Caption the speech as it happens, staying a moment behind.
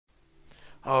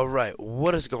Alright,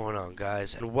 what is going on,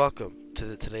 guys, and welcome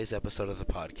to today's episode of the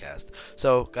podcast.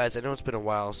 So, guys, I know it's been a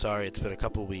while. Sorry, it's been a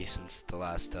couple weeks since the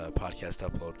last podcast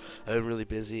upload. I've been really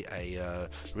busy. I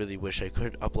really wish I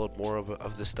could upload more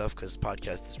of this stuff because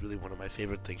podcast is really one of my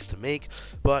favorite things to make.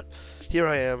 But here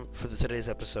I am for today's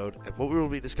episode, and what we will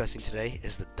be discussing today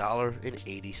is the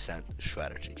 $1.80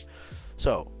 strategy.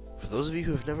 So, for those of you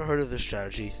who have never heard of this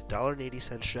strategy, the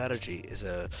 $1.80 strategy is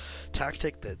a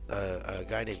tactic that a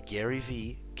guy named Gary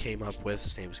Vee came up with.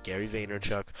 His name is Gary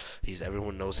Vaynerchuk.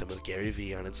 Everyone knows him as Gary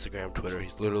Vee on Instagram, Twitter.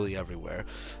 He's literally everywhere.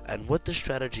 And what this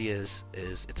strategy is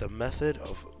it's a method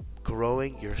of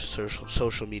growing your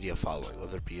social media following,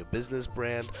 whether it be a business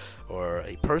brand or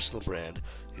a personal brand.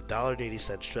 The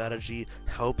 $1.80 strategy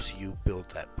helps you build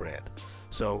that brand.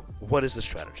 So, what is the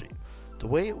strategy? The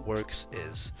way it works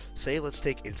is, say, let's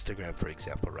take Instagram for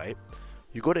example, right?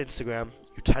 You go to Instagram,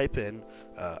 you type in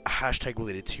a hashtag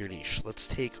related to your niche. Let's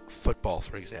take football,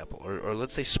 for example, or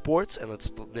let's say sports, and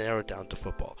let's narrow it down to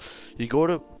football. You go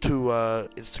to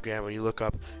Instagram and you look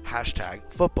up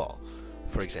hashtag football,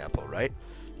 for example, right?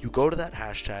 You go to that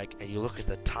hashtag and you look at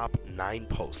the top 9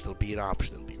 posts. There'll be an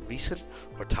option. There'll be recent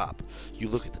or top. You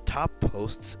look at the top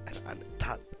posts, and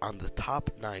on the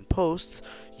top 9 posts,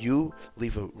 you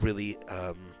leave a really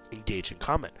engaging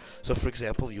comment. So, for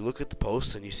example, you look at the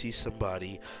post and you see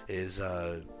somebody is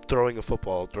throwing a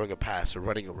football, throwing a pass, or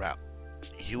running a route.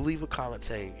 You leave a comment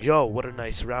saying, "Yo, what a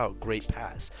nice route, great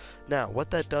pass." Now, what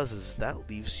that does is that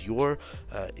leaves your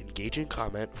engaging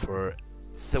comment for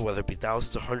whether it be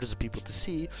thousands or hundreds of people to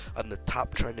see on the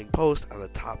top trending post, on the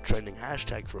top trending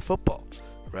hashtag for football,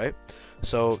 right?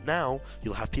 So now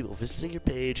you'll have people visiting your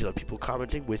page, you'll have people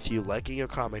commenting with you, liking your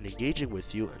comment, engaging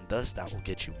with you, and thus that will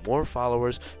get you more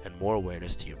followers and more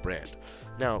awareness to your brand.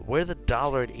 Now, where the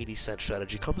 $1.80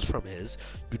 strategy comes from is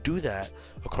you do that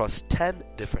across 10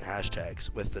 different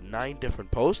hashtags with the 9 different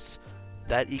posts.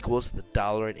 That equals the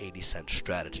 $1.80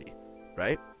 strategy,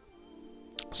 right?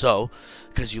 So,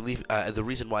 because you leave, the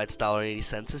reason why it's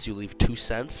 $1.80 is you leave 2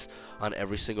 cents on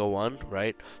every single one,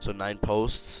 right? So 9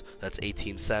 posts, that's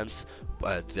 18 cents.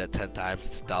 Do that 10 times,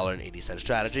 it's a $1.80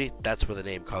 strategy. That's where the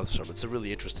name comes from. It's a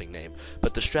really interesting name,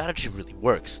 but the strategy really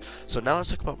works. So now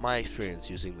let's talk about my experience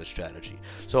using this strategy.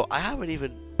 So I haven't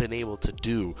even been able to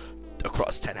do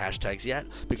across 10 hashtags yet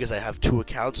because I have 2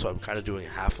 accounts, so I'm kind of doing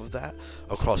half of that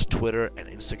across Twitter and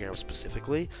Instagram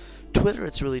specifically. Twitter,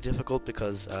 it's really difficult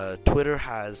because Twitter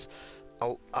has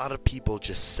a lot of people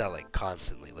just selling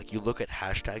constantly. Like, you look at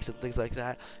hashtags and things like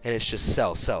that, and it's just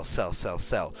sell, sell, sell, sell,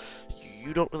 sell.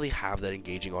 You don't really have that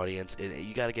engaging audience.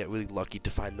 You got to get really lucky to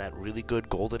find that really good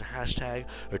golden hashtag,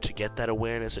 or to get that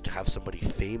awareness, or to have somebody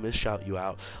famous shout you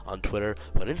out on Twitter.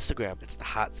 But Instagram, it's the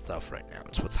hot stuff right now.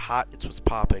 It's what's hot. It's what's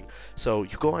popping. So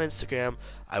you go on Instagram.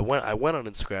 I went on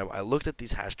Instagram. I looked at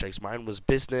these hashtags. Mine was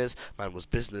business. Mine was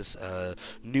business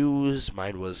news.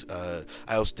 Mine was.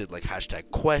 I also did like hashtag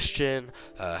question,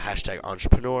 hashtag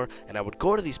entrepreneur, and I would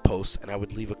go to these posts and I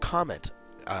would leave a comment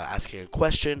asking a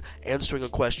question, answering a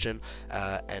question,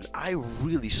 and I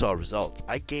really saw results.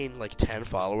 I gained like 10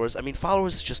 followers. I mean,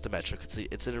 followers is just a metric.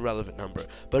 It's an irrelevant number,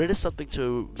 but it is something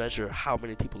to measure how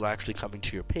many people are actually coming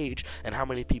to your page and how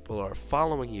many people are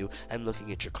following you and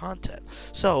looking at your content.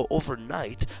 So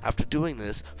overnight, after doing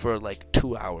this for like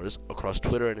 2 hours across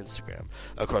Twitter and Instagram,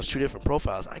 across 2 different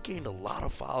profiles, I gained a lot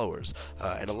of followers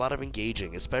and a lot of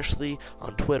engaging, especially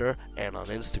on Twitter and on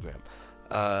Instagram.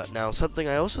 Now, something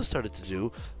I also started to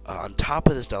do on top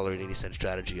of this $1.80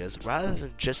 strategy is, rather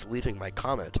than just leaving my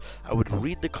comment, I would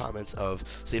read the comments of,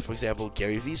 say, for example,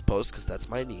 Gary Vee's post, because that's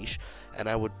my niche, and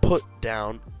I would put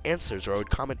down answers, or I would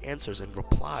comment answers and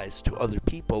replies to other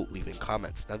people leaving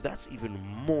comments. Now, that's even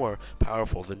more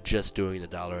powerful than just doing the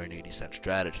 $1.80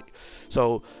 strategy.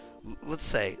 So,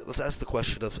 let's ask the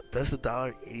question of, does the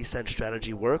 $1.80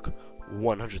 strategy work?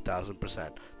 100,000%.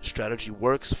 The strategy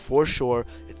works for sure.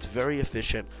 It's very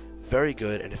efficient, very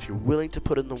good, and if you're willing to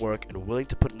put in the work and willing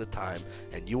to put in the time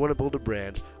and you want to build a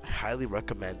brand, I highly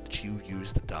recommend that you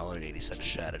use the $1.80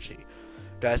 strategy.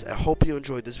 Guys, I hope you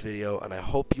enjoyed this video, and I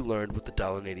hope you learned what the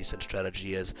 $1.80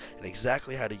 strategy is and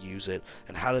exactly how to use it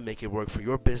and how to make it work for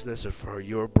your business or for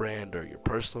your brand or your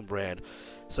personal brand.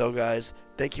 So, guys,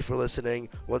 thank you for listening.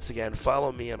 Once again,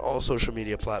 follow me on all social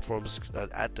media platforms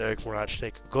at Derek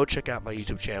Morachnik. Go check out my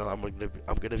YouTube channel. I'm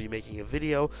gonna be making a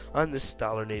video on this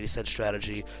 $1.80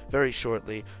 strategy very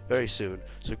shortly, very soon.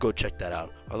 So go check that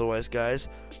out. Otherwise, guys,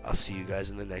 I'll see you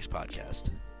guys in the next podcast.